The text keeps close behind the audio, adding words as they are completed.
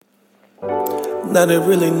Now they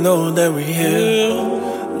really know that we here.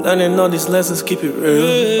 Learning all these lessons, keep it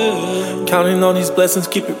real. Counting all these blessings,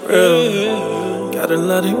 keep it real. Got a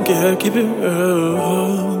lot in gear, keep it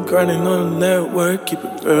real. Grinding on the network, keep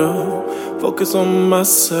it real. Focus on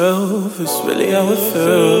myself, it's really how I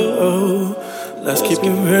feel. Let's keep it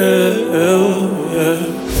real,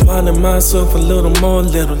 yeah. Finding myself a little more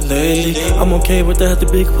little lately. I'm okay with that to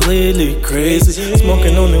be completely crazy.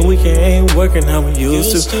 Smoking on the weekend ain't working how we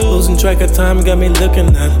used to. Losing track of time got me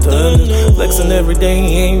looking at the flexing every day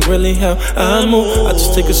ain't really how I move. I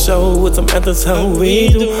just take a shower with some anthems, how we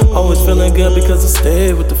do. Always feeling good because I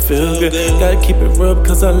stay with the feel good. Gotta keep it real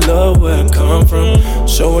because I love where I come from.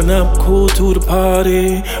 Showing up cool to the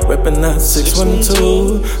party. Reppin' that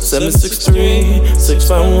 612 763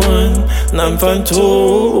 651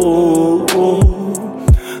 952.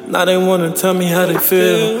 Now they wanna tell me how they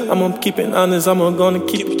feel. I'ma keep it honest, I'ma gonna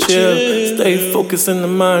keep it chill. Stay focused in the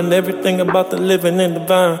mind, everything about the living and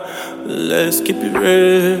divine. Let's keep it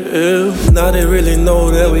real. Now they really know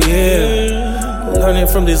that we here. Learning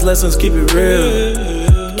from these lessons, keep it real.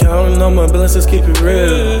 Counting on my blessings, keep it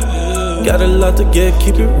real. Got a lot to get,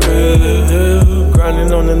 keep it real.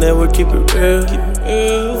 Grinding on the network, keep it real.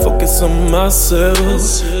 Focus on myself,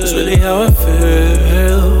 it's really how I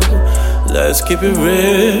feel. Let's keep it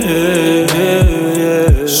real,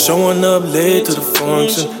 yeah. Showing up late to the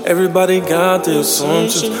function. Everybody got their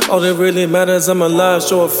assumptions. All that really matters, I'm alive,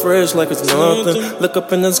 show up fresh like it's nothing. Look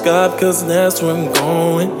up in the sky because that's where I'm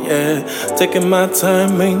going, yeah. Taking my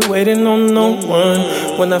time, ain't waiting on no one.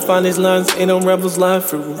 When I find these lines, ain't no rebels life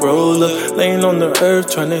for roller. Laying on the earth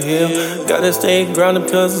trying to heal. Gotta stay grounded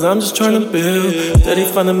because I'm just trying to build. Steady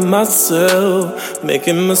finding myself,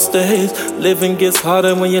 making mistakes. Living gets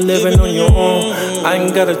harder when you're living on your own. I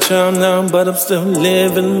ain't got a child now, but I'm still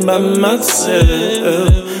living by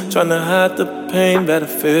myself. Trying to hide the pain that I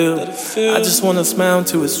feel. I just wanna smile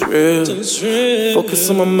until it's real. Focus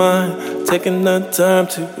on my mind, taking the time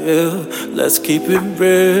to heal. Let's keep it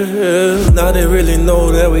real. Now they really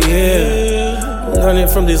know that we here. Learning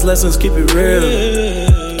from these lessons, keep it real.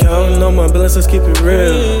 Counting on my blessings, keep it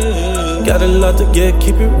real. Got a lot to get,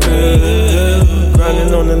 keep it real.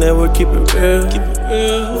 Grinding on the network, keep it real.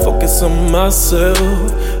 Focus on myself,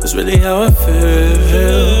 it's really how I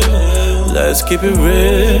feel. Let's keep it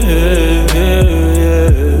real,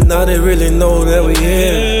 yeah. Now they really know that we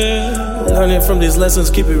here. Learning from these lessons,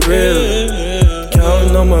 keep it real.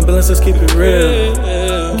 Counting on my blessings, keep it real.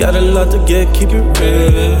 Got a lot to get, keep it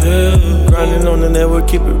real. Grinding on the network,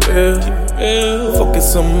 keep it real.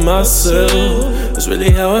 Focus on myself, it's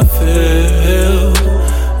really how I feel.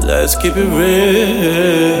 Let's keep it real.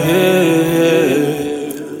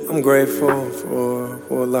 I'm grateful for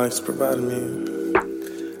what life's provided me.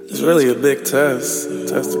 It's really a big test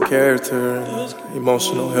of character,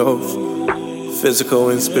 emotional health, physical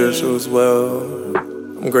and spiritual as well.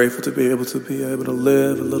 I'm grateful to be able to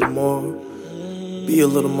live a little more, be a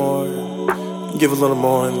little more, give a little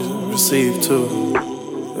more and receive too.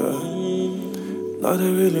 Now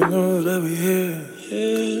they really know that we here.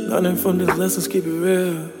 Learning from these lessons, keep it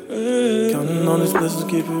real. Counting on these blessings,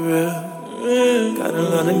 keep it real. Got a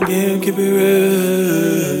lot to give, keep it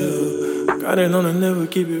real. Grinding on the never,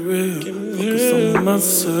 keep it real. Focus on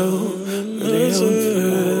myself, really how I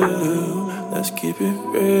feel. Let's keep it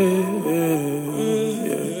real.